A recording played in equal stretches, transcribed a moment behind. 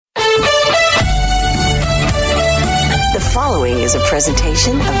following is a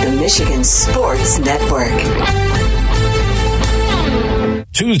presentation of the Michigan Sports Network.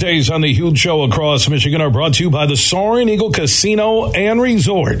 Tuesdays on the Huge Show across Michigan are brought to you by the Soaring Eagle Casino and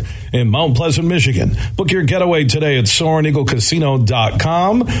Resort in Mount Pleasant, Michigan. Book your getaway today at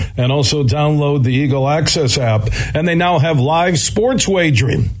SoaringEagleCasino.com and also download the Eagle Access app. And they now have live sports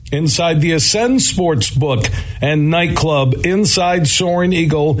wagering inside the Ascend Sportsbook and nightclub inside Soaring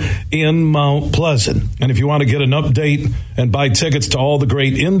Eagle in Mount Pleasant. And if you want to get an update and buy tickets to all the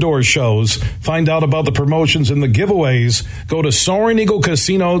great indoor shows, find out about the promotions and the giveaways, go to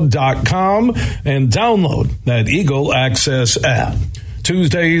SoaringEagleCasino.com and download that Eagle Access app.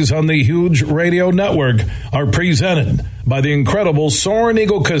 Tuesdays on the Huge Radio Network are presented by the incredible Soaring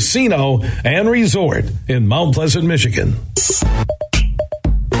Eagle Casino and Resort in Mount Pleasant, Michigan.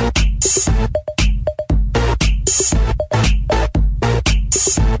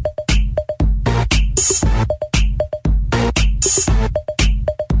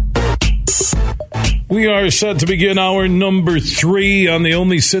 We are set to begin hour number 3 on the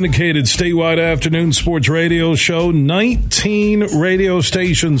only syndicated statewide afternoon sports radio show, 19 radio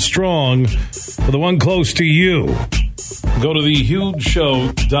stations strong, for the one close to you. Go to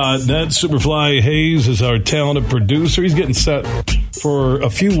thehugeshow.net. Superfly Hayes is our talented producer. He's getting set for a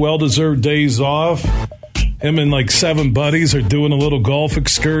few well-deserved days off. Him and like 7 buddies are doing a little golf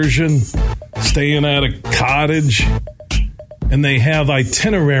excursion, staying at a cottage, and they have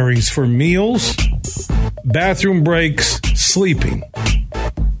itineraries for meals, bathroom breaks, sleeping.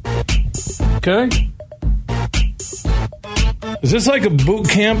 Okay? Is this like a boot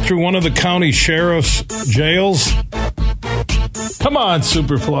camp through one of the county sheriff's jails? Come on,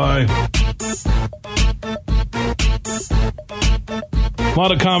 Superfly. A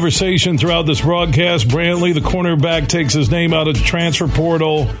lot of conversation throughout this broadcast. Brantley, the cornerback, takes his name out of the transfer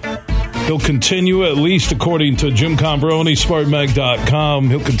portal. He'll continue, at least according to Jim Combroni, SmartMag.com.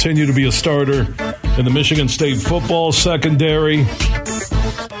 He'll continue to be a starter in the Michigan State football secondary.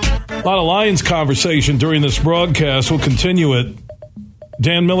 A lot of Lions conversation during this broadcast. We'll continue it.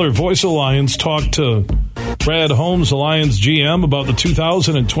 Dan Miller, voice of Lions, talked to Brad Holmes, the Lions GM, about the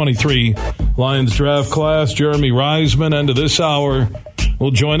 2023 Lions draft class. Jeremy Reisman, end of this hour,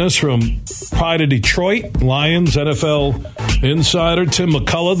 will join us from Pride of Detroit. Lions NFL insider Tim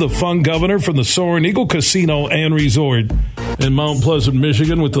McCullough, the fun governor from the Soaring Eagle Casino and Resort in Mount Pleasant,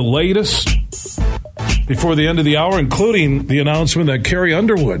 Michigan, with the latest before the end of the hour, including the announcement that Carrie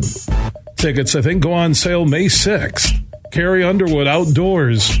Underwood tickets, I think, go on sale May 6th. Carrie Underwood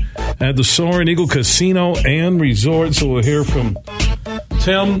outdoors at the Soaring Eagle Casino and Resort. So we'll hear from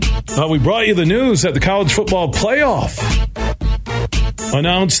Tim. We brought you the news that the college football playoff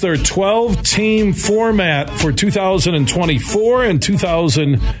announced their 12-team format for 2024 and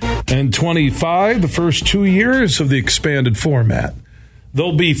 2025, the first 2 years of the expanded format.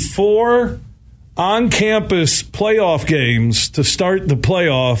 There'll be 4 on-campus playoff games to start the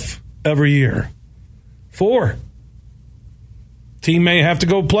playoff every year. 4. Team may have to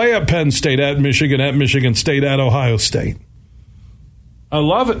go play at Penn State, at Michigan State, at Ohio State. I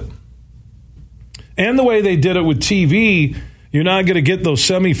love it. And the way they did it with TV, you're not going to get those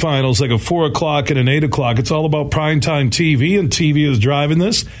semifinals like a 4 o'clock and an 8 o'clock. It's all about primetime TV, and TV is driving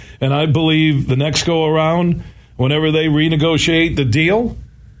this. And I believe the next go-around, whenever they renegotiate the deal,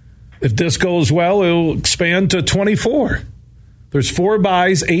 if this goes well, it'll expand to 24. There's 4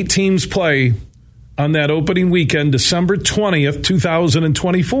 byes, 8 teams play on that opening weekend, December 20th,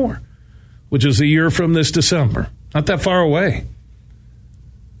 2024, which is a year from this December. Not that far away.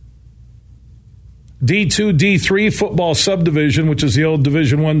 D2, D3 football subdivision, which is the old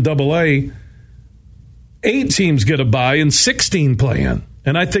Division I AA, 8 teams get a bye and 16 play in.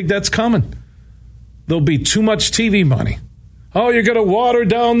 And I think that's coming. There'll be too much TV money. Oh, you're going to water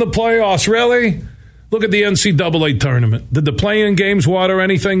down the playoffs. Really? Look at the NCAA tournament. Did the play-in games water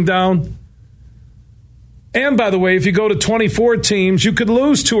anything down? And by the way, if you go to 24 teams, you could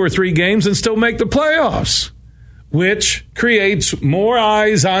lose 2 or 3 games and still make the playoffs, which creates more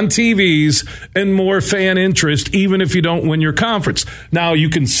eyes on TVs and more fan interest, even if you don't win your conference. Now, you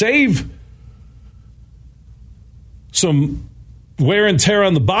can save some wear and tear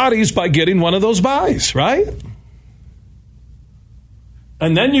on the bodies by getting one of those byes, right?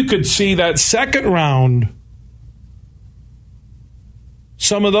 And then you could see that second round,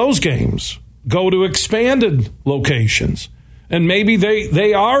 some of those games go to expanded locations. And maybe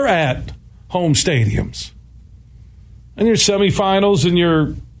they are at home stadiums. And your semifinals and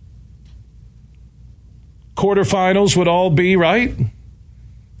your quarterfinals would all be, right,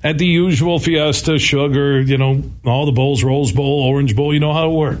 at the usual Fiesta, Sugar, all the bowls, Rose Bowl, Orange Bowl. You know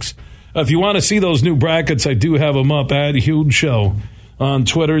how it works. If you want to see those new brackets, I do have them up at Huge Show on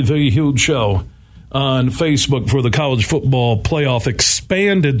Twitter, The Huge Show on Facebook for the college football playoff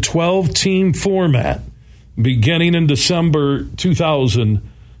expanded 12-team format beginning in December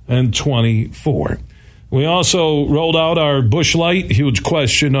 2024. We also rolled out our Busch Light huge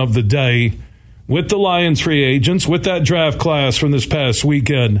question of the day with the Lions free agents, with that draft class from this past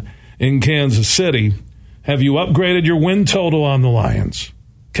weekend in Kansas City. Have you upgraded your win total on the Lions?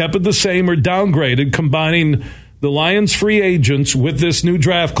 Kept it the same or downgraded, combining the Lions free agents with this new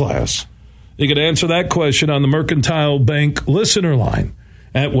draft class? You can answer that question on the Mercantile Bank listener line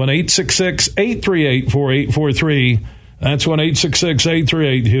at 1-866-838-4843. That's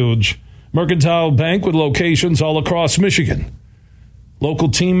 1-866-838-HUGE. Mercantile Bank with locations all across Michigan. Local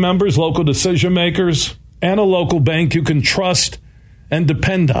team members, local decision makers, and a local bank you can trust and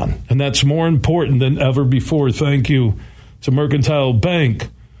depend on. And that's more important than ever before. Thank you to Mercantile Bank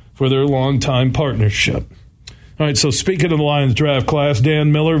for their longtime partnership. All right, so speaking of the Lions draft class,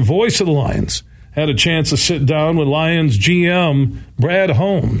 Dan Miller, voice of the Lions, had a chance to sit down with Lions GM Brad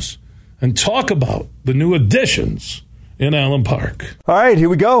Holmes and talk about the new additions in Allen Park. All right, here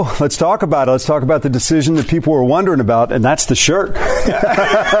we go. Let's talk about it. Let's talk about the decision that people were wondering about, and that's the shirt.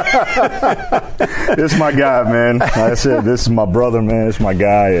 This is my guy, man. Like I said, this is my brother, man. It's my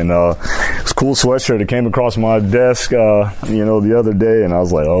guy, and it's a cool sweatshirt that came across my desk, the other day, and I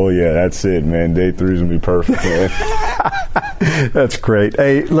was like, oh yeah, that's it, man. Day 3's gonna be perfect, man. That's great.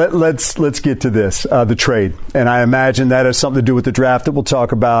 Hey, let's get to this, the trade, and I imagine that has something to do with the draft that we'll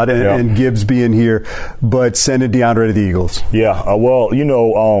talk about, and Gibbs being here, but sending DeAndre to the Eagles. Yeah,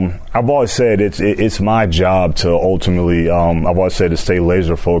 I've always said it's my job to ultimately, I've always said to stay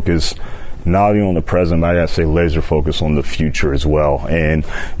laser focused, not only on the present, but I got to stay laser focused on the future as well. And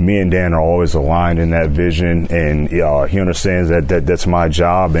me and Dan are always aligned in that vision, and he understands that's my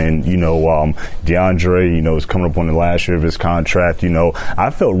job. And DeAndre, is coming up on the last year of his contract.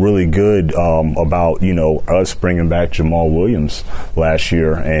 I felt really good about us bringing back Jamal Williams last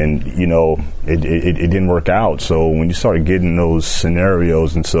year, and it didn't work out. So when you started getting those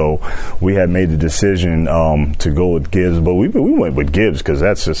scenarios, and so we had made the decision to go with Gibbs, but we went with Gibbs because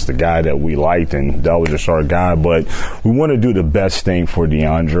that's just the guy that we liked, and that was just our guy. But we want to do the best thing for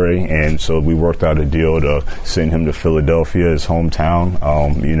DeAndre, and so we worked out a deal to send him to Philadelphia, his hometown.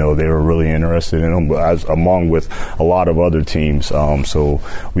 They were really interested in him, along with a lot of other teams. So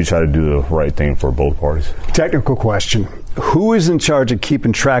we try to do the right thing for both parties. Technical question. Who is in charge of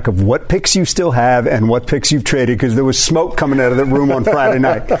keeping track of what picks you still have and what picks you've traded? Because there was smoke coming out of the room on Friday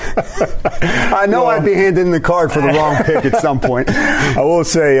night. I know I'd be handing the card for the wrong pick at some point. I will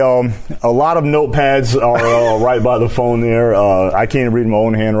say a lot of notepads are right by the phone there. I can't read my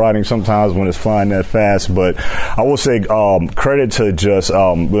own handwriting sometimes when it's flying that fast. But I will say credit to just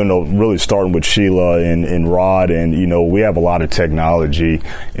really starting with Sheila and Rod. And, we have a lot of technology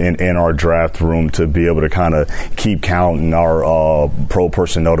in our draft room to be able to kind of keep count. And our pro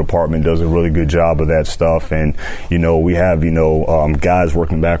personnel department does a really good job of that stuff. And, we have, guys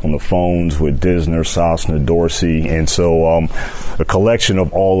working back on the phones with Disner, Sosna, Dorsey. And so a collection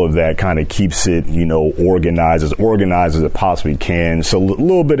of all of that kind of keeps it, organized as it possibly can. So a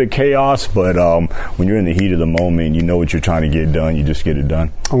little bit of chaos, but when you're in the heat of the moment, you know what you're trying to get done. You just get it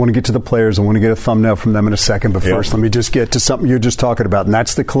done. I want to get to the players. I want to get a thumbnail from them in a second. But first, let me just get to something you're just talking about, and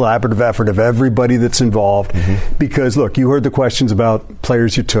that's the collaborative effort of everybody that's involved. Mm-hmm. Because, look, you heard the questions about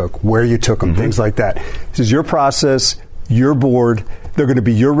players you took, where you took them, things like that. This is your process, your board. They're going to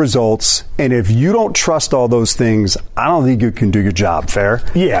be your results. And if you don't trust all those things, I don't think you can do your job. Fair?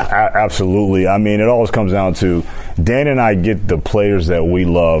 Yeah, absolutely. I mean, it always comes down to Dan and I get the players that we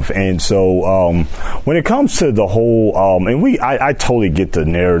love. And so when it comes to the whole I totally get the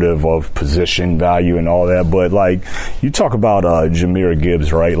narrative of position value and all that. But, like, you talk about Jahmyr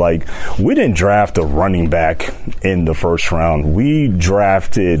Gibbs, right? Like, we didn't draft a running back in the first round. We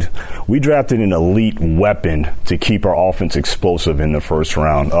drafted an elite weapon to keep our offense explosive in the first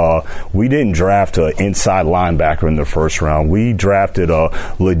round. We didn't draft an inside linebacker in the first round. We drafted a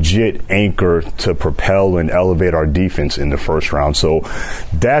legit anchor to propel and elevate our defense in the first round. So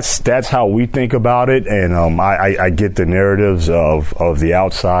that's how we think about it. And I get the narratives of the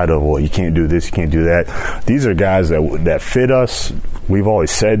outside of, well, you can't do this, you can't do that. These are guys that fit us. We've always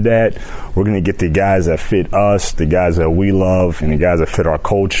said that. We're going to get the guys that fit us, the guys that we love, and the guys that fit our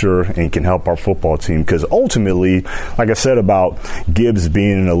culture and can help our football team. Because ultimately, like I said about Gibbs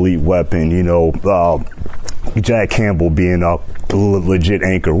being an elite weapon, Jack Campbell being a legit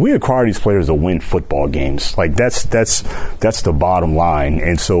anchor. We acquire these players to win football games. Like that's the bottom line.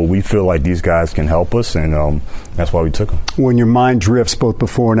 And so we feel like these guys can help us, and that's why we took them. When your mind drifts both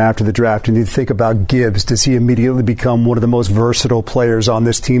before and after the draft, and you think about Gibbs, does he immediately become one of the most versatile players on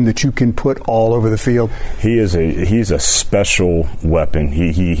this team that you can put all over the field? He's a special weapon.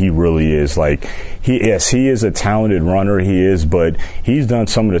 He really is. Like he is a talented runner. He is, but he's done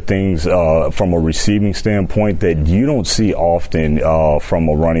some of the things from a receiving standpoint that you don't see often from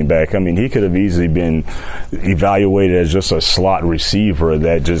a running back. I mean, he could have easily been evaluated as just a slot receiver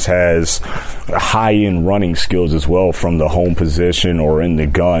that just has high-end running skills as well from the home position or in the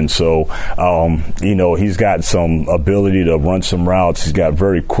gun. So, he's got some ability to run some routes. He's got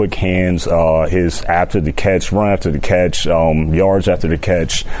very quick hands. His after the catch, run after the catch, yards after the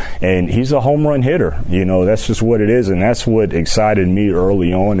catch, and he's a home run hitter. That's just what it is, and that's what excited me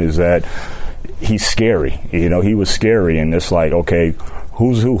early on is that he's scary. He was scary, and it's like, okay,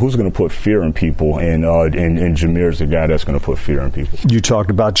 who's going to put fear in people? And Jameer's the guy that's going to put fear in people. You talked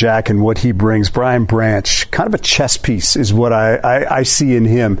about Jack and what he brings. Brian Branch, kind of a chess piece is what I see in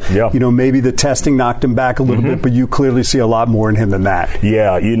him. Yeah. Maybe the testing knocked him back a little bit, but you clearly see a lot more in him than that.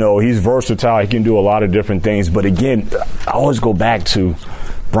 Yeah, he's versatile. He can do a lot of different things. But again, I always go back to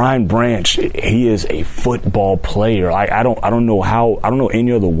Brian Branch. He is a football player. I don't know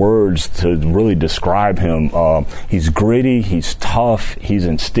any other words to really describe him. He's gritty. He's tough. He's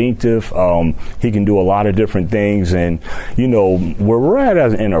instinctive. He can do a lot of different things. And where we're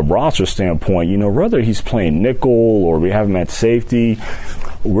at in a roster standpoint, whether he's playing nickel or we have him at safety,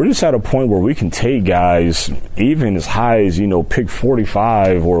 we're just at a point where we can take guys even as high as, pick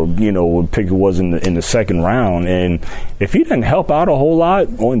 45 or, pick it was in the second round. And if he doesn't help out a whole lot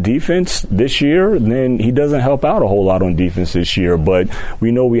on defense this year, then he doesn't help out a whole lot on defense this year. But we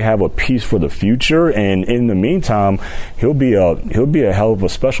know we have a piece for the future. And in the meantime, he'll be a hell of a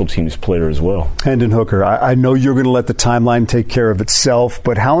special teams player as well. Hendon Hooker, I know you're going to let the timeline take care of itself,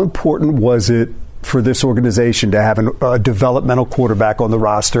 but how important was it for this organization to have a developmental quarterback on the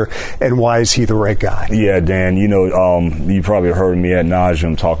roster, and why is he the right guy? Yeah, Dan, you probably heard me ad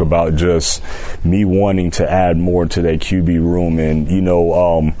nauseum talk about just me wanting to add more to that QB room. And,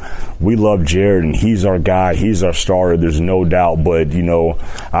 we love Jared, and he's our guy. He's our starter. There's no doubt. But,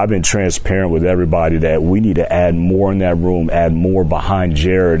 I've been transparent with everybody that we need to add more in that room, add more behind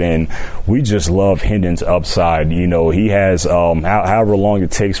Jared. And we just love Hendon's upside. He has however long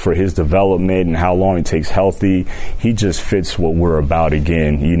it takes for his development and how long it takes healthy. He just fits what we're about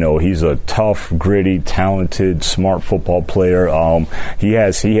again. He's a tough, gritty, talented, smart football player. He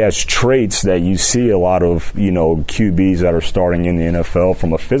has traits that you see a lot of, QBs that are starting in the NFL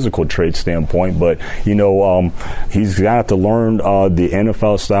from a physical trait standpoint, but he's got to learn the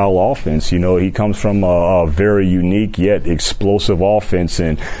NFL style offense. He comes from a very unique yet explosive offense,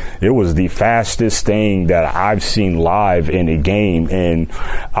 and it was the fastest thing that I've seen live in a game, and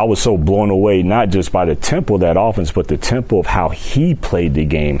I was so blown away, not just by the tempo of that offense, but the tempo of how he played the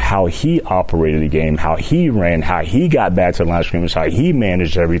game, how he operated the game, how he ran, how he got back to the line of scrimmage, how he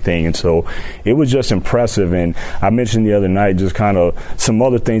managed everything. And so it was just impressive. And I mentioned the other night just kind of some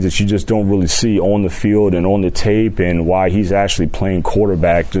other things that you just don't really see on the field and on the tape, and why he's actually playing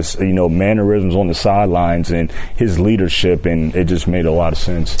quarterback, just, mannerisms on the sidelines and his leadership, and it just made a lot of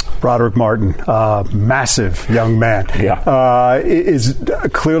sense. Broderick Martin, massive young man. Yeah. Is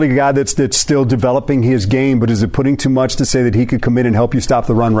clearly a guy that's still developing his game, but is it putting too much to say that he could come in and help you stop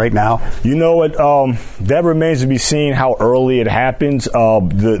the run right now? You know what? That remains to be seen how early it happens.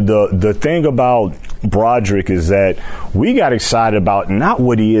 The thing about Broderick is that we got excited about not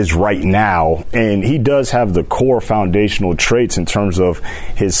what he is right now, and he does have the core foundational traits in terms of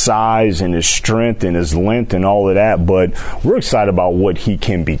his size and his strength and his length and all of that, but we're excited about what he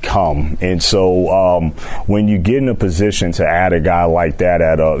can become. And so when you get in a position to add a guy like that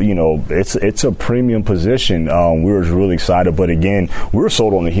at it's a premium position, we were really excited. But again, we were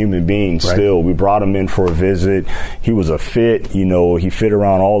sold on the human being still. Right. We brought him in for a visit. He was a fit. He fit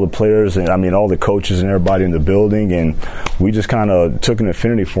around all the players and all the coaches and everybody in the building, and we just kind of took an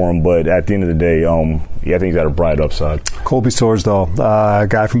affinity for him. But at the end of the day, I think he's got a bright upside. Colby Sorsdahl, a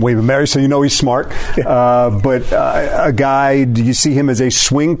guy from William & Mary, so he's smart. But a guy, do you see him as a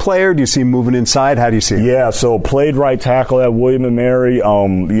swing player? Do you see him moving inside? How do you see him? Yeah, so played right tackle at William & Mary,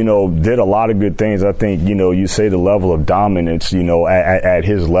 did a lot of good things. I think, you say the level of dominance, at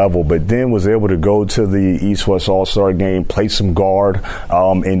his level, but then was able to go to the East-West All-Star game, play some guard,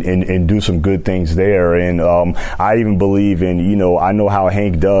 and do some good things there. there. And I even believe in, I know how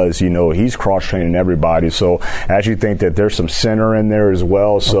Hank does. He's cross-training everybody. So I actually think that there's some center in there as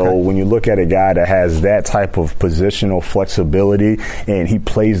well. So when you look at a guy that has that type of positional flexibility and he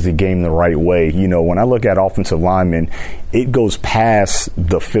plays the game the right way, when I look at offensive linemen, it goes past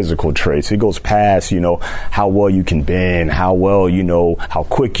the physical traits. It goes past, how well you can bend, how well, how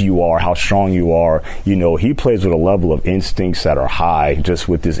quick you are, how strong you are. He plays with a level of instincts that are high, just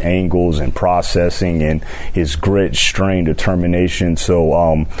with his angles and processing and his grit, strain, determination.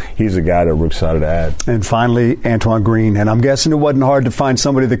 So he's a guy that we're excited to add. And finally, Antoine Green. And I'm guessing it wasn't hard to find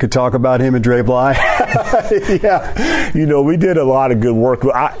somebody that could talk about him and Dre Bly. Yeah. We did a lot of good work.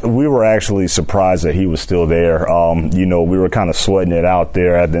 We were actually surprised that he was still there. We were kind of sweating it out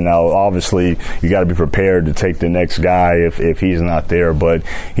there. And then now, obviously, you got to be prepared to take the next guy if he's not there. But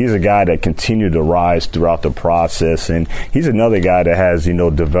he's a guy that continued to rise throughout the process. And he's another guy that has,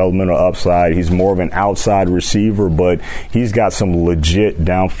 developmental upside. He's more of an outside receiver, but he's got some legit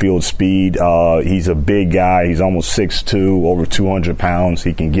downfield speed. He's a big guy. He's almost 6'2", over 200 pounds.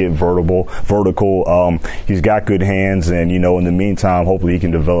 He can get vertical. He's got good hands. And, in the meantime, hopefully he can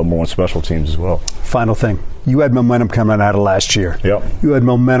develop more on special teams as well. Final thing. You had momentum coming out of last year. Yep. You had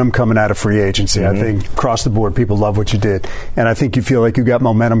momentum coming out of free agency. Mm-hmm. I think across the board, people love what you did. And I think you feel like you got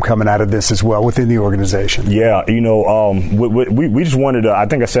momentum coming out of this as well within the organization. Yeah, we just wanted to, I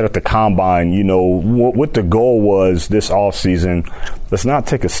think I said at the Combine, what the goal was this offseason, let's not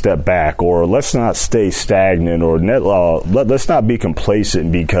take a step back, or let's not stay stagnant, or let's not be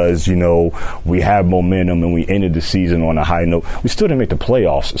complacent because, we have momentum and we ended the season on a high note. We still didn't make the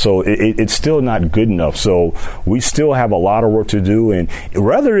playoffs, so it's still not good enough. So we still have a lot of work to do, and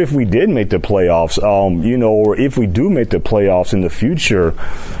rather if we did make the playoffs, or if we do make the playoffs in the future,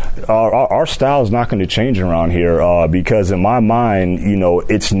 our style is not going to change around here because in my mind,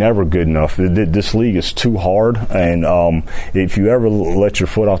 it's never good enough. This league is too hard, and if you ever let your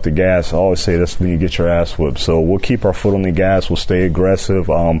foot off the gas, I always say that's when you get your ass whipped. So we'll keep our foot on the gas. We'll stay aggressive.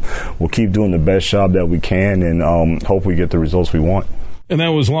 We'll keep doing the best job that we can, and hope we get the results we want. And that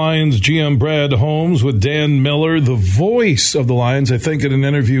was Lions GM Brad Holmes with Dan Miller, the voice of the Lions, I think in an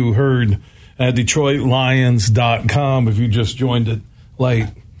interview heard at DetroitLions.com if you just joined it late.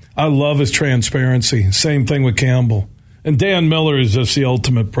 I love his transparency. Same thing with Campbell. And Dan Miller is just the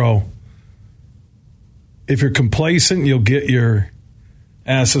ultimate pro. If you're complacent, you'll get your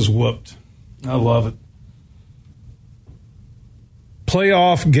asses whooped. I love it.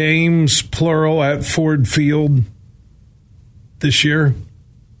 Playoff games, plural, at Ford Field this year.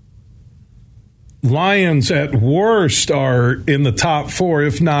 Lions at worst are in the top four,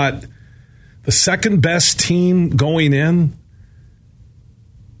 if not the second best team going in.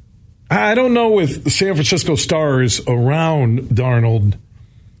 I don't know with the San Francisco Stars around Darnold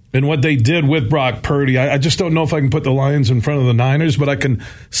and what they did with Brock Purdy. I just don't know if I can put the Lions in front of the Niners, but I can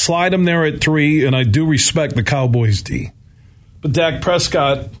slide them there at 3, and I do respect the Cowboys D. But Dak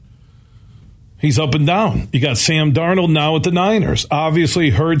Prescott, he's up and down. You got Sam Darnold now with the Niners. Obviously,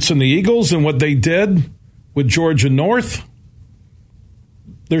 Hurts and the Eagles and what they did with Georgia North.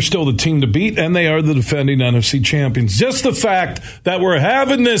 They're still the team to beat, and they are the defending NFC champions. Just the fact that we're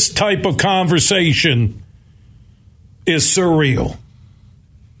having this type of conversation is surreal.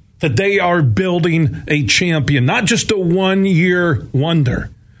 That they are building a champion, not just a one-year wonder.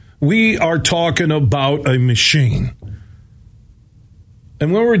 We are talking about a machine.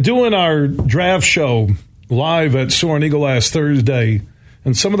 And when we're doing our draft show live at Soaring Eagle last Thursday,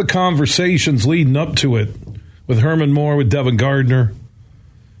 and some of the conversations leading up to it with Herman Moore, with Devin Gardner,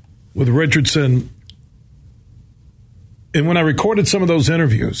 with Richardson, and when I recorded some of those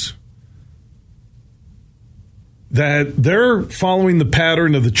interviews, that they're following the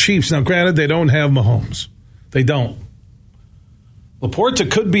pattern of the Chiefs. Now, granted, they don't have Mahomes. They don't.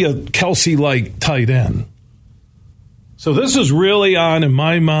 Laporta could be a Kelsey-like tight end. So this is really on, in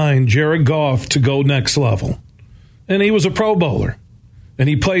my mind, Jared Goff to go next level. And he was a Pro Bowler. And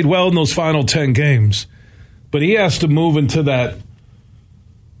he played well in those final 10 games. But he has to move into that.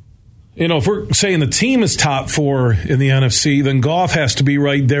 If we're saying the team is top 4 in the NFC, then Goff has to be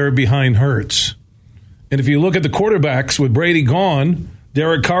right there behind Hurts. And if you look at the quarterbacks, with Brady gone,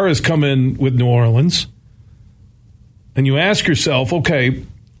 Derek Carr has come in with New Orleans. And you ask yourself, okay,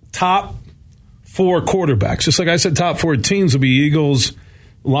 top 4 quarterbacks. Just like I said, top 4 teams will be Eagles,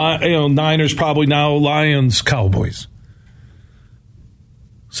 Niners, probably now Lions, Cowboys.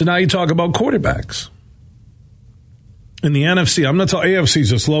 So now you talk about quarterbacks. In the NFC, I'm not talking,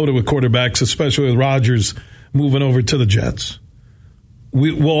 AFC's just loaded with quarterbacks, especially with Rodgers moving over to the Jets.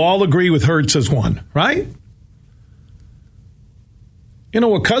 We'll all agree with Hurts as one, right? You know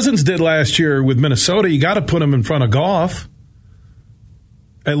what Cousins did last year with Minnesota, you got to put him in front of Goff,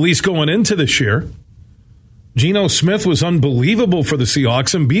 at least going into this year. Geno Smith was unbelievable for the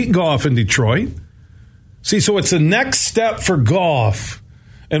Seahawks and beat Goff in Detroit. See, so it's the next step for Goff,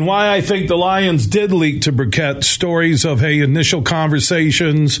 and why I think the Lions did leak to Burkett stories of, hey, initial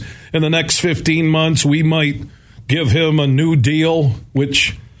conversations in the next 15 months, we might give him a new deal,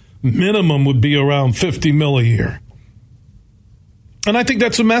 which minimum would be around $50 million a year. And I think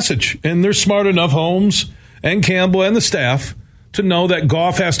that's a message. And they're smart enough, Holmes and Campbell and the staff, to know that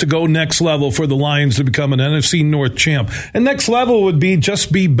Goff has to go next level for the Lions to become an NFC North champ. And next level would be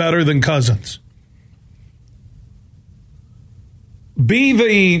just be better than Cousins. Be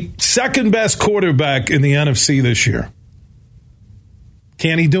the second best quarterback in the NFC this year.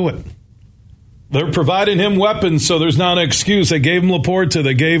 Can he do it? They're providing him weapons, so there's not an excuse. They gave him Laporta.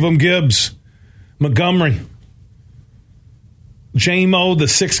 They gave him Gibbs, Montgomery. J-Mo, the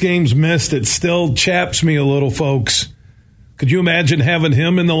 6 games missed, it still chaps me a little, folks. Could you imagine having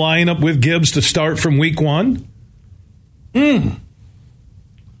him in the lineup with Gibbs to start from week 1? And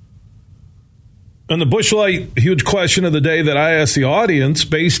the Busch Light huge question of the day that I asked the audience,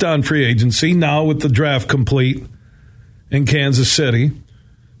 based on free agency, now with the draft complete in Kansas City,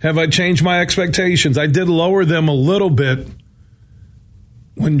 have I changed my expectations? I did lower them a little bit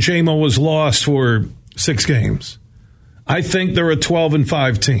when J-Mo was lost for 6 games. I think they're a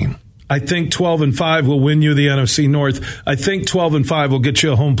 12-5 team. I think 12-5 will win you the NFC North. I think 12-5 will get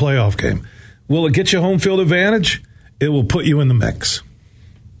you a home playoff game. Will it get you home field advantage? It will put you in the mix.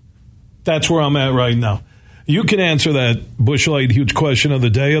 That's where I'm at right now. You can answer that Busch Light huge question of the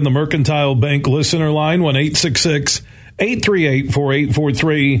day on the Mercantile Bank listener line,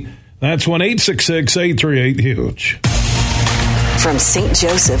 1-866-838-4843. That's 1-866-838-HUGE. From St.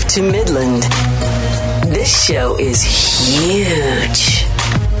 Joseph to Midland, this show is huge.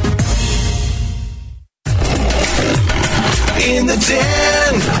 In the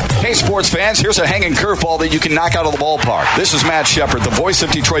den. Hey, sports fans, here's a hanging curveball that you can knock out of the ballpark. This is Matt Shepard, the voice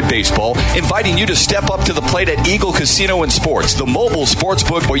of Detroit baseball, inviting you to step up to the plate at Eagle Casino and Sports, the mobile sports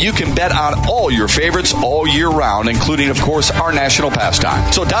book where you can bet on all your favorites all year round, including, of course, our national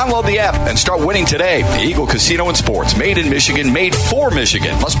pastime. So download the app and start winning today. Eagle Casino and Sports, made in Michigan, made for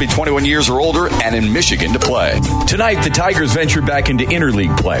Michigan. Must be 21 years or older and in Michigan to play. Tonight, the Tigers venture back into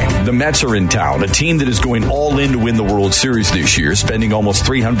interleague play. The Mets are in town, a team that is going all in to win the World Series this year, spending almost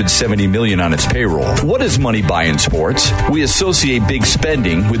 $370 million on its payroll. What does money buy in sports? We associate big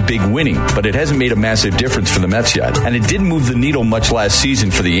spending with big winning, but it hasn't made a massive difference for the Mets yet. And it didn't move the needle much last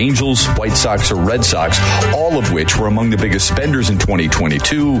season for the Angels, White Sox, or Red Sox, all of which were among the biggest spenders in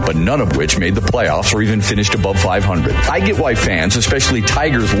 2022, but none of which made the playoffs or even finished above 500. I get why fans, especially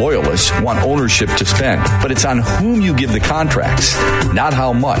Tigers loyalists, want ownership to spend, but it's on whom you give the contracts, not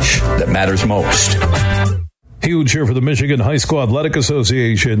how much, that matters most. Huge here for the Michigan High School Athletic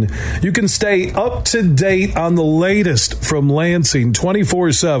Association. You can stay up to date on the latest from Lansing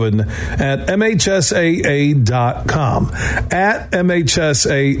 24/7 at MHSAA.com, at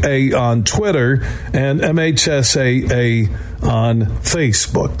MHSAA on Twitter, and MHSAA on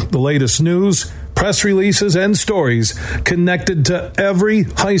Facebook. The latest news, press releases, and stories connected to every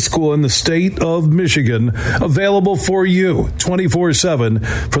high school in the state of Michigan, available for you 24/7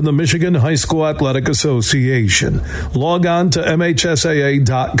 from the Michigan High School Athletic Association. Log on to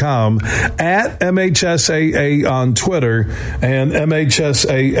MHSAA.com, at MHSAA on Twitter, and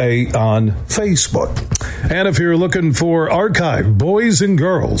MHSAA on Facebook. And if you're looking for archive, boys and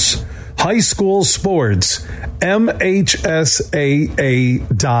girls, high school sports,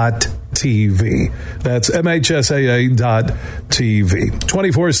 MHSAA.TV. That's MHSAA.TV.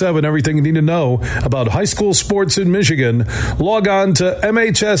 24/7, everything you need to know about high school sports in Michigan. Log on to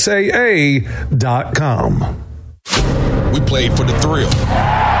MHSAA.com. We played for the thrill,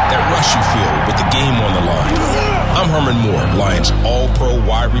 that rush you feel with the game on the line. I'm Herman Moore, Lions All-Pro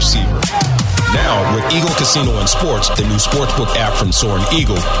wide receiver. Now, with Eagle Casino and Sports, the new sportsbook app from Soaring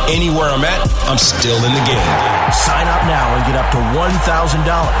Eagle, anywhere I'm at, I'm still in the game. Sign up now and get up to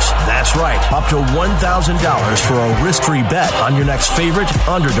 $1,000. That's right, up to $1,000 for a risk-free bet on your next favorite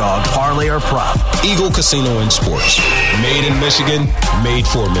underdog, parlay, or prop. Eagle Casino and Sports. Made in Michigan, made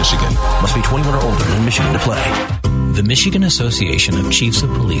for Michigan. Must be 21 or older in Michigan to play. The Michigan Association of Chiefs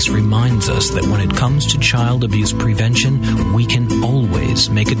of Police reminds us that when it comes to child abuse prevention, we can always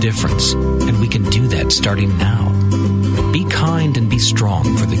make a difference. And we can do that starting now. Be kind and be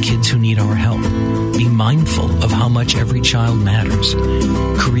strong for the kids who need our help. Be mindful of how much every child matters.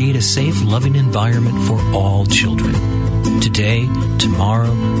 Create a safe, loving environment for all children. Today,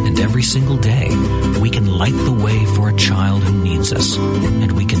 tomorrow, and every single day, we can light the way for a child who needs us.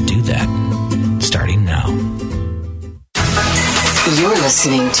 And we can do that starting now. You're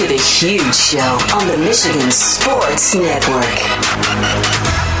listening to The Huge Show on the Michigan Sports Network.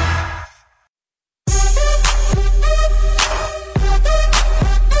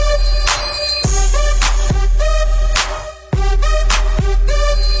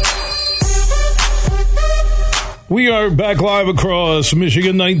 We are back live across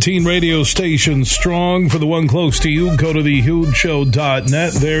Michigan, 19 radio stations strong. For the one close to you, go to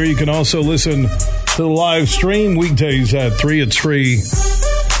thehugeshow.net. There you can also listen to the live stream weekdays at 3. It's free.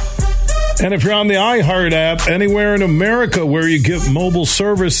 And if you're on the iHeart app, anywhere in America where you get mobile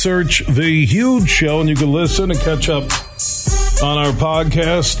service, search The Huge Show, and you can listen and catch up on our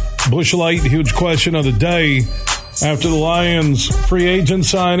podcast. Busch Light, huge question of the day. After the Lions' free agent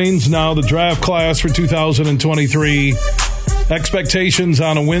signings, now the draft class for 2023. Expectations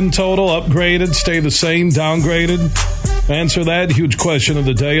on a win total, upgraded, stay the same, downgraded? Answer that huge question of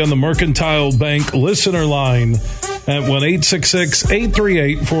the day on the Mercantile Bank listener line at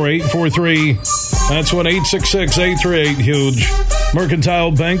 1-866-838-4843. That's 1-866-838-HUGE.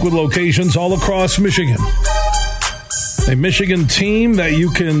 Mercantile Bank with locations all across Michigan. A Michigan team that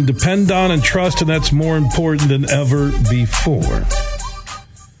you can depend on and trust, and that's more important than ever before.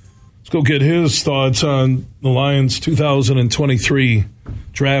 Let's go get his thoughts on the Lions' 2023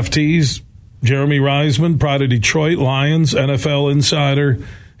 draftees. Jeremy Reisman, Pride of Detroit, Lions, NFL insider.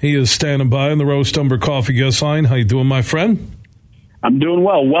 He is standing by on the Roast Umber Coffee guest line. How you doing, my friend? I'm doing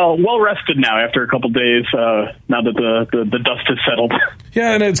well. Well rested now after a couple days, now that the dust has settled.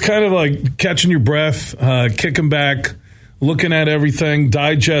 Yeah, and it's kind of like catching your breath, kicking back, looking at everything,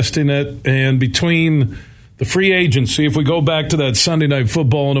 digesting it, and between the free agency, if we go back to that Sunday Night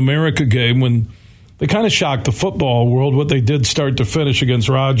Football in America game when they kind of shocked the football world, what they did start to finish against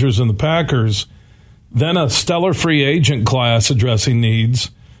Rodgers and the Packers, then a stellar free agent class addressing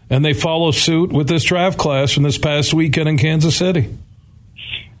needs, and they follow suit with this draft class from this past weekend in Kansas City.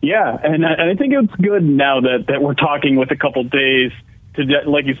 Yeah, and I think it's good now that we're talking with a couple days to,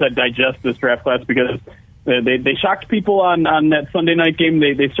 like you said, digest this draft class, because they shocked people on that Sunday night game.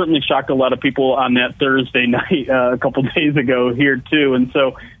 They certainly shocked a lot of people on that Thursday night a couple days ago here too. And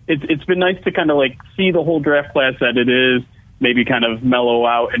so it's been nice to kind of like see the whole draft class that it is, maybe kind of mellow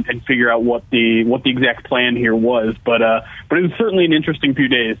out and figure out what the exact plan here was. But it was certainly an interesting few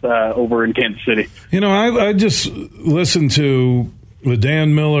days over in Kansas City. You know, I just listened to the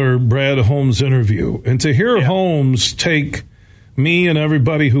Dan Miller, Brad Holmes interview, and to hear Holmes take me and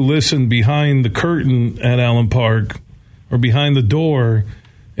everybody who listened behind the curtain at Allen Park or behind the door,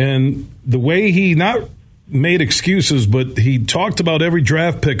 and the way he not made excuses, but he talked about every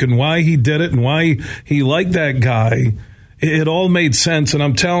draft pick and why he did it and why he liked that guy. It all made sense. And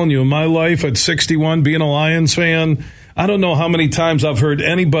I'm telling you, in my life at 61, being a Lions fan, I don't know how many times I've heard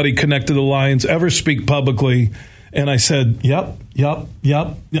anybody connected to the Lions ever speak publicly. And I said, yep,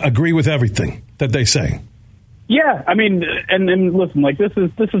 agree with everything that they say. Yeah, I mean, and listen, like this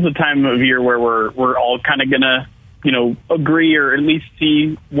is a time of year where we're all kind of gonna, agree or at least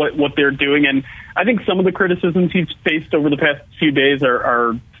see what they're doing. And I think some of the criticisms he's faced over the past few days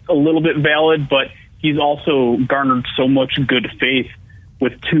are a little bit valid, but he's also garnered so much good faith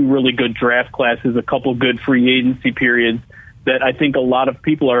with two really good draft classes, a couple good free agency periods, that I think a lot of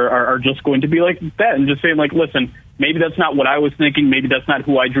people are just going to be like that and just saying, like, listen, maybe that's not what I was thinking. Maybe that's not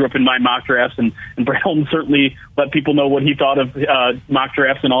who I drew up in my mock drafts. And Brad Holmes certainly let people know what he thought of mock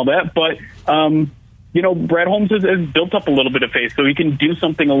drafts and all that. But, Brad Holmes has built up a little bit of faith, so he can do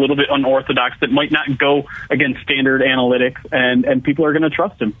something a little bit unorthodox that might not go against standard analytics, and people are going to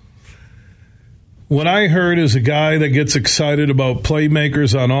trust him. What I heard is a guy that gets excited about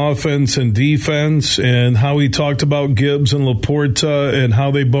playmakers on offense and defense, and how he talked about Gibbs and Laporta and how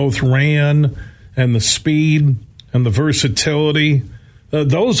they both ran, and the speed and the versatility.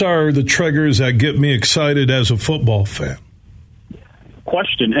 Those are the triggers that get me excited as a football fan.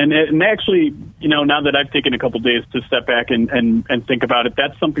 Question. And actually, now that I've taken a couple days to step back and think about it,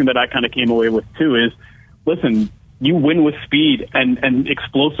 that's something that I kind of came away with too is, listen, you win with speed and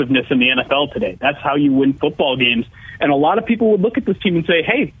explosiveness in the NFL today. That's how you win football games. And a lot of people would look at this team and say,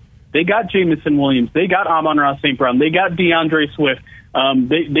 hey, they got Jamison Williams. They got Amon-Ra St. Brown. They got DeAndre Swift.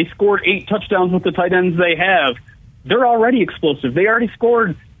 They scored 8 touchdowns with the tight ends they have. They're already explosive. They already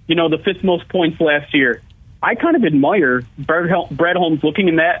scored, the 5th most points last year. I kind of admire Brad Holmes looking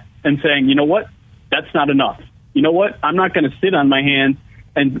in that and saying, you know what? That's not enough. You know what? I'm not going to sit on my hands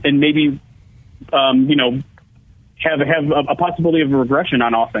and maybe, have a possibility of a regression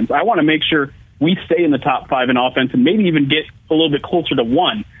on offense. I want to make sure we stay in the top 5 in offense and maybe even get a little bit closer to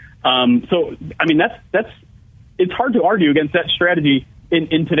 1. So, I mean, it's hard to argue against that strategy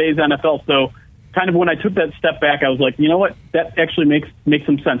in today's NFL. So kind of when I took that step back, I was like, you know what, that actually makes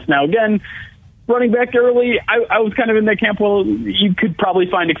some sense. Now, again, running back early, I was kind of in that camp. Well, you could probably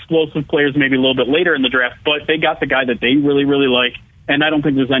find explosive players maybe a little bit later in the draft, but they got the guy that they really, really like, and I don't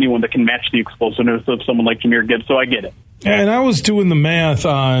think there's anyone that can match the explosiveness of someone like Jahmyr Gibbs, so I get it. And I was doing the math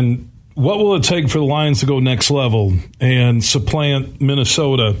on what will it take for the Lions to go next level and supplant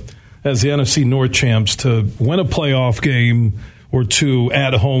Minnesota as the NFC North champs to win a playoff game or two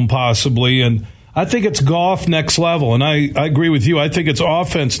at home possibly, and I think it's Goff next level, and I agree with you. I think it's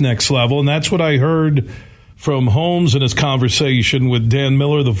offense next level, and that's what I heard from Holmes in his conversation with Dan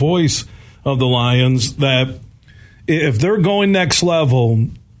Miller, the voice of the Lions, that if they're going next level,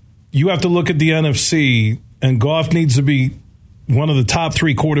 you have to look at the NFC, and Goff needs to be one of the top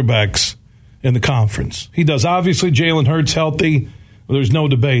 3 quarterbacks in the conference. He does. Obviously, Jalen Hurts healthy. There's no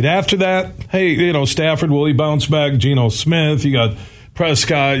debate. After that, hey, Stafford, will he bounce back? Geno Smith, you got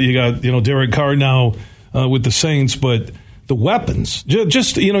Prescott, you got, Derek Carr now with the Saints, but the weapons, you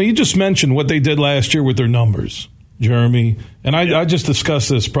just mentioned what they did last year with their numbers, Jeremy, and I just discussed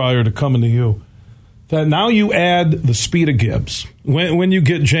this prior to coming to you, that now you add the speed of Gibbs. When you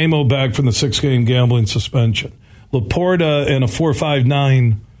get J-Mo back from the 6-game gambling suspension, Laporta and a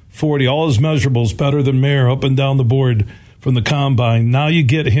 4.59 40, all his measurables better than Mayer up and down the board from the combine. Now you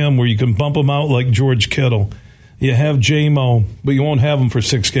get him where you can bump him out like George Kittle. You have J-Mo, but you won't have him for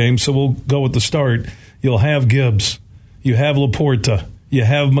 6 games, so we'll go with the start. You'll have Gibbs. You have Laporta. You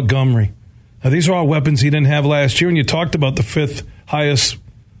have Montgomery. Now, these are all weapons he didn't have last year, and you talked about the 5th highest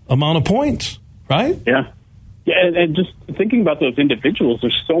amount of points, right? Yeah. Yeah, and just thinking about those individuals,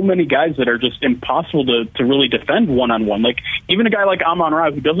 there's so many guys that are just impossible to really defend one-on-one. Like, even a guy like Amon-Ra,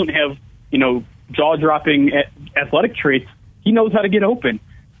 who doesn't have, jaw-dropping athletic traits, he knows how to get open.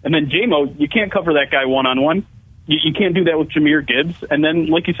 And then J-Mo, you can't cover that guy one-on-one. You can't do that with Jahmyr Gibbs. And then,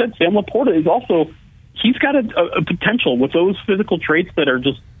 like you said, Sam Laporta is also, he's got a potential with those physical traits that are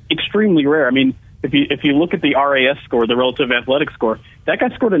just extremely rare. I mean, if you look at the RAS score, the relative athletic score, that guy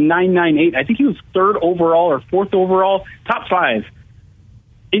scored a 9.98. I think he was 3rd overall or 4th overall, top 5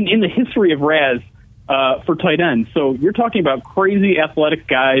 in the history of RAS for tight ends. So you're talking about crazy athletic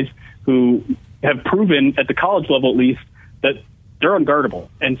guys who have proven at the college level, at least, that they're unguardable.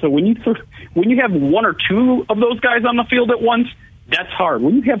 And so when you have 1 or 2 of those guys on the field at once, that's hard.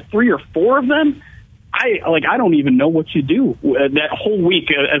 When you have 3 or 4 of them, I don't even know what you do. That whole week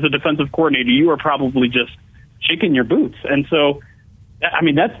as a defensive coordinator, you are probably just shaking your boots. And so, I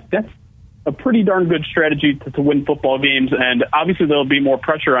mean, that's a pretty darn good strategy to win football games. And obviously there'll be more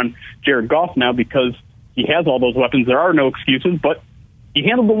pressure on Jared Goff now because he has all those weapons. There are no excuses, but he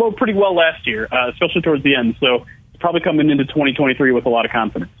handled the load pretty well last year, especially towards the end. So he's probably coming into 2023 with a lot of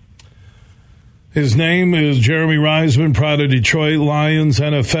confidence. His name is Jeremy Reisman, proud of Detroit Lions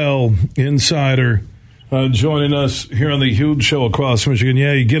NFL insider, joining us here on the Huge Show across Michigan.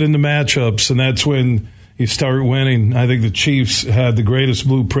 Yeah, you get into matchups, and that's when you start winning. I think the Chiefs had the greatest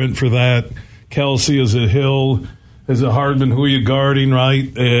blueprint for that. Kelsey is a Hill, is a Hardman, who are you guarding,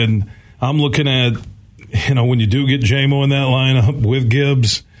 right? And I'm looking at, when you do get J-Mo in that lineup with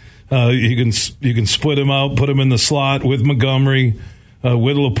Gibbs, you can split him out, put him in the slot with Montgomery,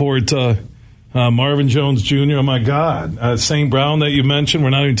 with Laporta, Marvin Jones Jr. Oh, my God. St. Brown that you mentioned,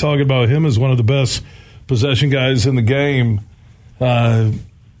 we're not even talking about him as one of the best possession guys in the game.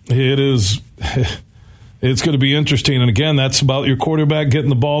 It's going to be interesting. And, again, that's about your quarterback getting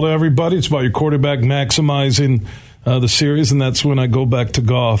the ball to everybody. It's about your quarterback maximizing the series, and that's when I go back to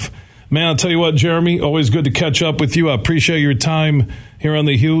Goff. Man, I'll tell you what, Jeremy, always good to catch up with you. I appreciate your time here on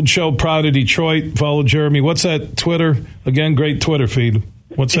the Huge Show. Proud of Detroit. Follow Jeremy. What's that Twitter? Again, great Twitter feed.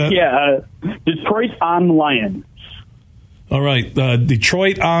 What's that? Yeah, Detroit on Lions. All right,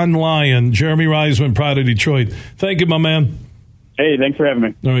 Detroit on Lion. Jeremy Reisman, proud of Detroit. Thank you, my man. Hey, thanks for having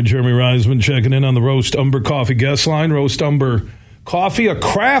me. All right, Jeremy Reisman checking in on the Roast Umber Coffee guest line. Roast Umber Coffee, a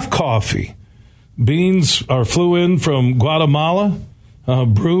craft coffee. Beans flew in from Guatemala,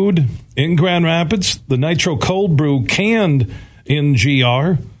 brewed in Grand Rapids. The Nitro Cold Brew canned in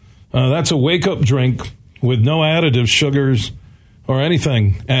GR. That's a wake-up drink with no additives, sugars, or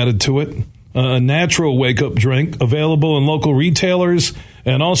anything added to it. A natural wake-up drink available in local retailers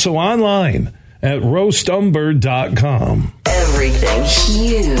and also online at roastumber.com. Everything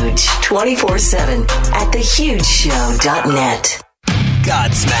huge 24/7 at thehugeshow.net.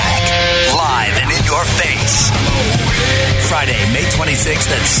 Godsmack. Live and in your face. Friday, May 26th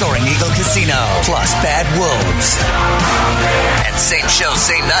at Soaring Eagle Casino. Plus Bad Wolves. And same show,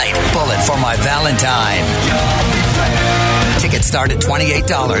 same night. Bullet for My Valentine. Tickets start at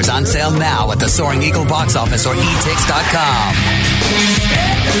 $28. On sale now at the Soaring Eagle box office or etix.com.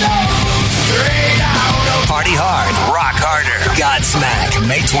 Party hard, rock harder. Godsmack,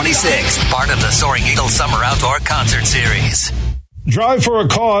 May 26th. Part of the Soaring Eagle Summer Outdoor Concert Series. Drive for a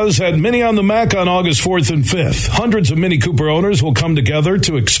Cause at Mini on the Mac on August 4th and 5th. Hundreds of Mini Cooper owners will come together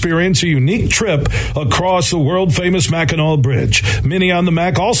to experience a unique trip across the world-famous Mackinac Bridge. Mini on the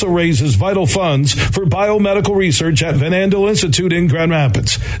Mac also raises vital funds for biomedical research at Van Andel Institute in Grand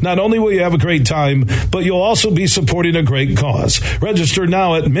Rapids. Not only will you have a great time, but you'll also be supporting a great cause. Register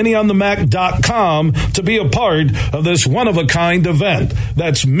now at minionthemac.com to be a part of this one-of-a-kind event.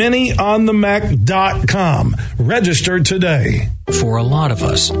 That's minionthemac.com. Register today. For a lot of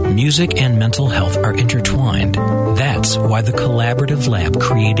us, music and mental health are intertwined. That's why the Collaborative Lab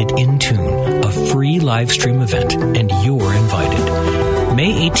created In Tune, a free live stream event, and you're invited.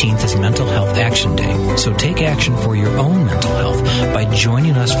 May 18th is Mental Health Action Day, so take action for your own mental health by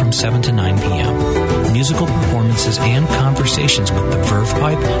joining us from 7 to 9 p.m. Musical performances and conversations with the Verve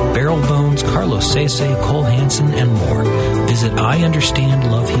Pipe, Barrel Bones, Carlos Sese, Cole Hansen, and more. Visit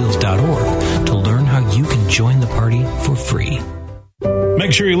IUnderstandLoveHeals.org to learn how you can join the party for free.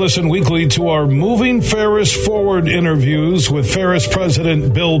 Make sure you listen weekly to our Moving Ferris Forward interviews with Ferris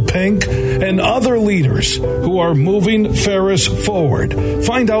President Bill Pink and other leaders who are moving Ferris forward.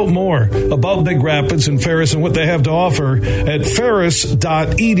 Find out more about Big Rapids and Ferris and what they have to offer at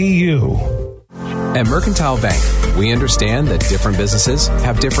ferris.edu. At Mercantile Bank, we understand that different businesses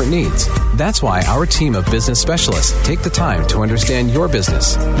have different needs. That's why our team of business specialists take the time to understand your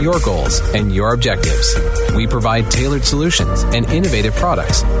business, your goals, and your objectives. We provide tailored solutions and innovative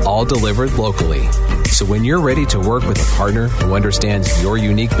products, all delivered locally. So when you're ready to work with a partner who understands your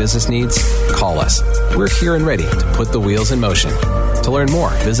unique business needs, call us. We're here and ready to put the wheels in motion. To learn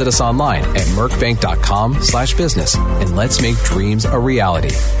more, visit us online at mercbank.com/business and let's make dreams a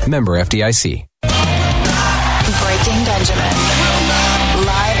reality. Member FDIC. Breaking Benjamin.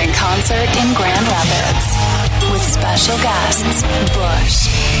 Live in concert in Grand Rapids. With special guests, Bush.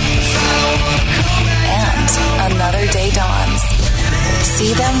 And Another Day Dawns.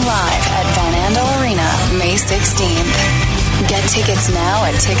 See them live at Van Andel Arena, May 16th. Get tickets now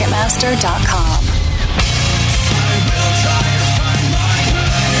at Ticketmaster.com.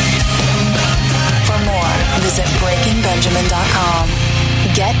 For more, visit BreakingBenjamin.com.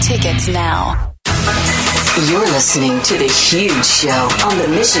 Get tickets now. You're listening to The Huge Show on the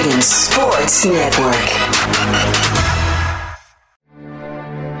Michigan Sports Network.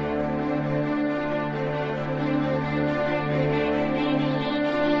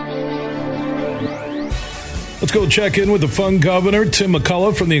 Let's go check in with the fun governor, Tim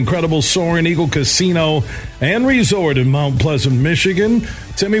McCullough from the incredible Soaring Eagle Casino and Resort in Mount Pleasant, Michigan.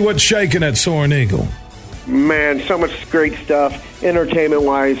 Timmy, what's shaking at Soaring Eagle? Man, so much great stuff,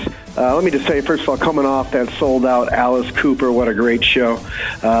 entertainment-wise. Let me just say, first of all, coming off that sold-out Alice Cooper, what a great show.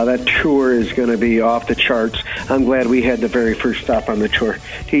 That tour is going to be off the charts. I'm glad we had the very first stop on the tour.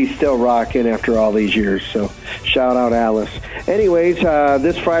 He's still rocking after all these years, so shout out Alice. Anyways,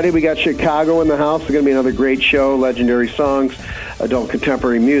 this Friday we got Chicago in the house. It's going to be another great show, legendary songs, adult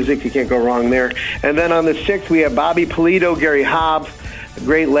contemporary music. You can't go wrong there. And then on the 6th, we have Bobby Polito, Gary Hobbs.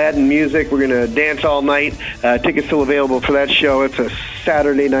 Great Latin music. We're going to dance all night. Tickets still available for that show. It's a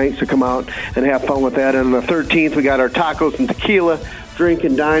Saturday night, so come out and have fun with that. And on the 13th, we got our tacos and tequila drink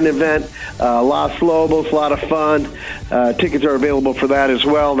and dine event. Los Lobos, a lot of fun. Tickets are available for that as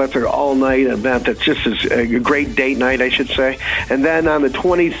well. That's an all-night event. That's just a great date night, I should say. And then on the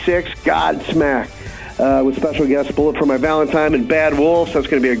 26th, Godsmack. With special guest Bullet for My Valentine and Bad Wolves. That's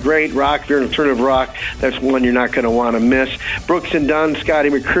going to be a great rock. If you're an alternative rock, that's one you're not going to want to miss. Brooks and Dunn,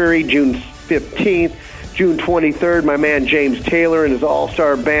 Scotty McCreery, June 15th. June 23rd, my man James Taylor and his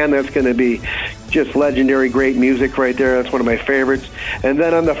all-star band. That's going to be just legendary, great music right there. That's one of my favorites. And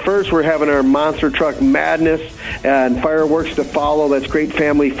then on the 1st, we're having our Monster Truck Madness and fireworks to follow. That's great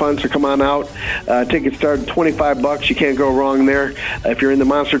family fun, so come on out. Tickets start at $25. You can't go wrong there. If you're in the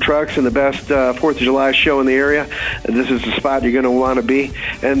monster trucks and the best 4th of July show in the area, this is the spot you're going to want to be.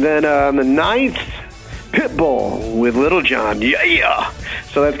 And then on the 9th, Pitbull with Little John. Yeah!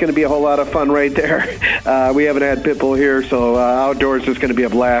 So that's going to be a whole lot of fun right there. We haven't had Pitbull here, so outdoors is going to be a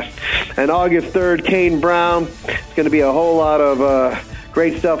blast. And August 3rd, Kane Brown. It's going to be a whole lot of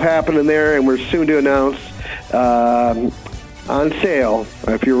great stuff happening there, and we're soon to announce on sale,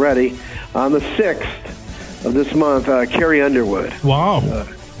 if you're ready, on the 6th, of this month, Carrie Underwood. Wow.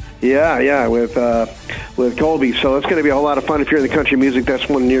 Yeah, with Colby. So it's going to be a whole lot of fun. If you're in the country music, that's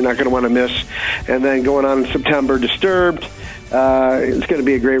one you're not going to want to miss. And then going on in September, Disturbed. It's going to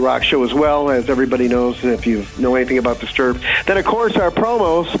be a great rock show as well, as everybody knows if you know anything about Disturbed. Then, of course, our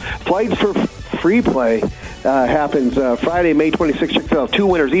promos, Flights for Free Play, happens Friday, May 26th. Check it out. 2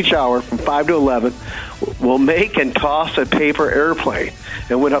 winners each hour from 5 to 11 will make and toss a paper airplane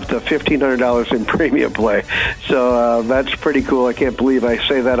and win up to $1,500 in premium play. So that's pretty cool. I can't believe I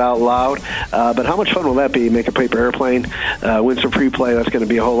say that out loud. But how much fun will that be? Make a paper airplane, win some free play. That's going to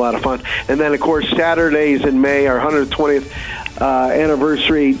be a whole lot of fun. And then, of course, Saturdays in May, our 120th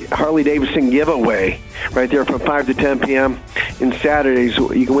anniversary Harley-Davidson giveaway right there from 5 to 10 p.m. And Saturdays,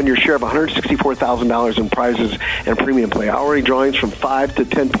 you can win your share of $164,000 in prizes and premium play. Hourly drawings from 5 to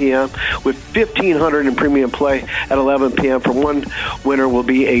 10 p.m. with $1,500 in premium play at 11 p.m. For one winner will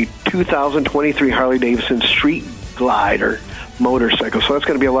be a 2023 Harley-Davidson Street Glider motorcycle. So that's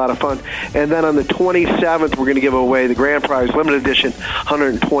going to be a lot of fun. And then on the 27th, we're going to give away the grand prize limited edition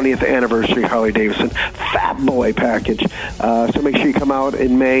 120th anniversary Harley-Davidson Fat Boy package. So make sure you come out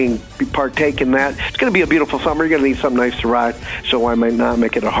in May and partake in that. It's going to be a beautiful summer. You're going to need something nice to ride. So why might not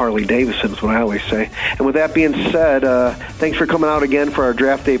make it a Harley-Davidson is what I always say. And with that being said, thanks for coming out again for our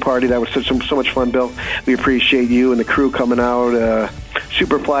draft day party. That was so much fun, Bill. We appreciate you and the crew coming out.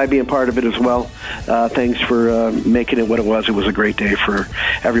 Superfly being part of it as well. Thanks for making it what it was. It was a great day for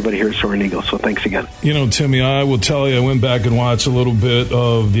everybody here at Soaring Eagle. So thanks again. You know, Timmy, I will tell you, I went back and watched a little bit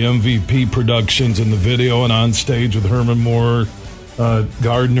of the MVP productions in the video and on stage with Herman Moore,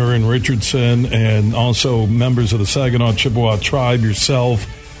 Gardner and Richardson, and also members of the Saginaw Chippewa Tribe, yourself,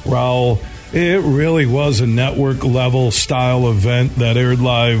 Raul. It really was a network-level style event that aired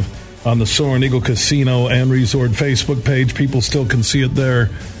live on the Soaring Eagle Casino and Resort Facebook page. People still can see it there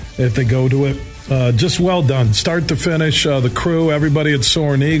if they go to it. Just well done. Start to finish, the crew, everybody at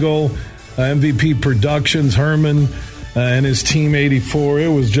Soaring Eagle, MVP Productions, Herman and his Team 84. It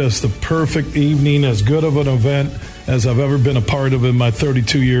was just the perfect evening, as good of an event as I've ever been a part of in my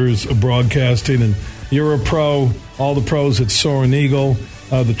 32 years of broadcasting. And you're a pro, all the pros at Soaring Eagle.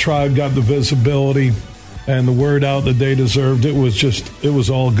 The tribe got the visibility and the word out that they deserved. It was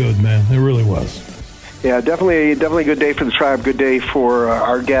all good, man. It really was. Yeah, definitely a good day for the tribe, good day for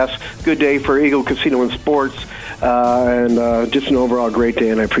our guests, good day for Eagle Casino and Sports, and just an overall great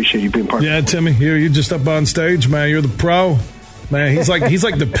day, and I appreciate you being part of it. Yeah, Timmy, you just up on stage, man. You're the pro. Man, he's like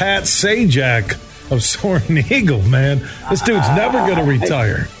the Pat Sajak of Soaring Eagle, man. This dude's never going to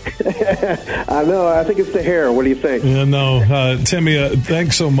retire. I know. I think it's the hair. What do you think? Yeah, no. Timmy,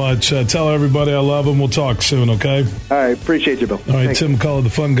 thanks so much. Tell everybody I love them. We'll talk soon, okay? All right. Appreciate you, Bill. All right, Tim Cullen, the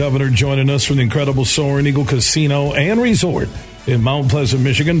Fun Governor, joining us from the incredible Soaring Eagle Casino and Resort in Mount Pleasant,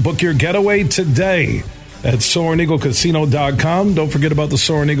 Michigan. Book your getaway today at SoaringEagleCasino.com. Don't forget about the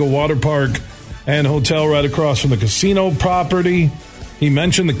Soaring Eagle Water Park and Hotel right across from the casino property. He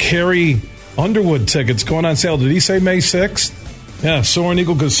mentioned the Carrie Underwood tickets going on sale. Did he say May 6th? Yeah,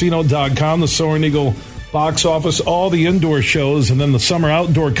 SoaringEagleCasino.com, the Soaring Eagle box office, all the indoor shows, and then the summer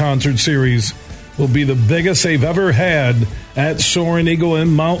outdoor concert series will be the biggest they've ever had at Soaring Eagle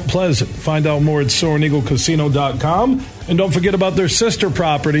in Mount Pleasant. Find out more at SoaringEagleCasino.com. And don't forget about their sister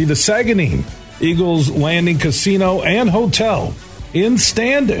property, the Saganing Eagles Landing Casino and Hotel in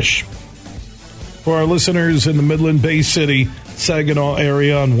Standish. For our listeners in the Midland Bay City, Saginaw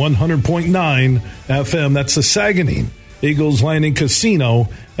area on 100.9 FM, that's the Saganing Eagles Landing Casino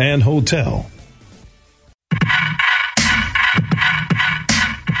and Hotel.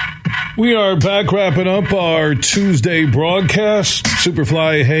 We are back wrapping up our Tuesday broadcast.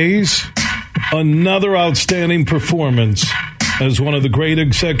 Superfly Hayes, another outstanding performance as one of the great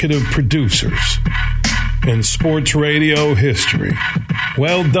executive producers in sports radio history.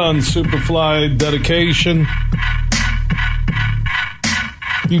 Well done, Superfly. Dedication.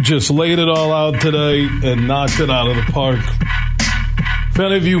 You just laid it all out today and knocked it out of the park. If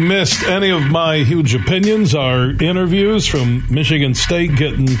any of you missed any of my huge opinions, our interviews from Michigan State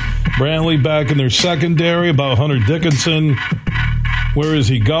getting Brantley back in their secondary, about Hunter Dickinson, where is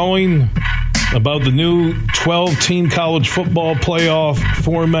he going, about the new 12-team college football playoff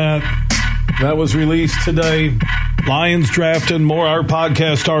format that was released today, Lions drafting more. Our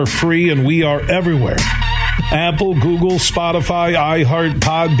podcasts are free and we are everywhere. Apple, Google, Spotify, iHeart,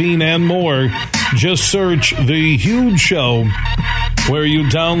 Podbean, and more. Just search The Huge Show where you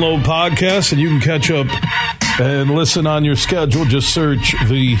download podcasts and you can catch up and listen on your schedule. Just search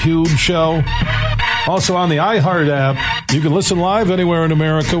The Huge Show. Also on the iHeart app, you can listen live anywhere in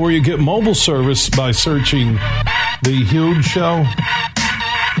America where you get mobile service by searching The Huge Show.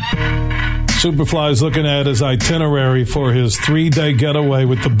 Superfly's looking at his itinerary for his 3-day getaway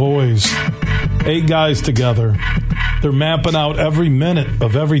with the boys. 8 guys together. They're mapping out every minute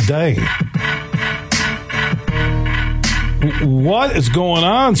of every day. What is going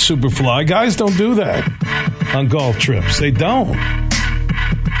on, Superfly? Guys don't do that on golf trips. They don't.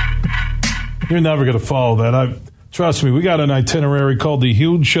 You're never going to follow that. Trust me, we got an itinerary called The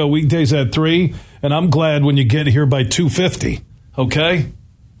Huge Show, weekdays at 3, and I'm glad when you get here by 2:50, okay?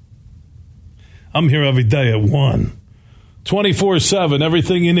 I'm here every day at 1. 24/7,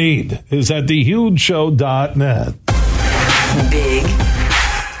 everything you need is at thehugeshow.net. Big,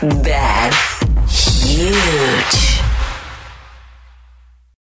 bad, huge.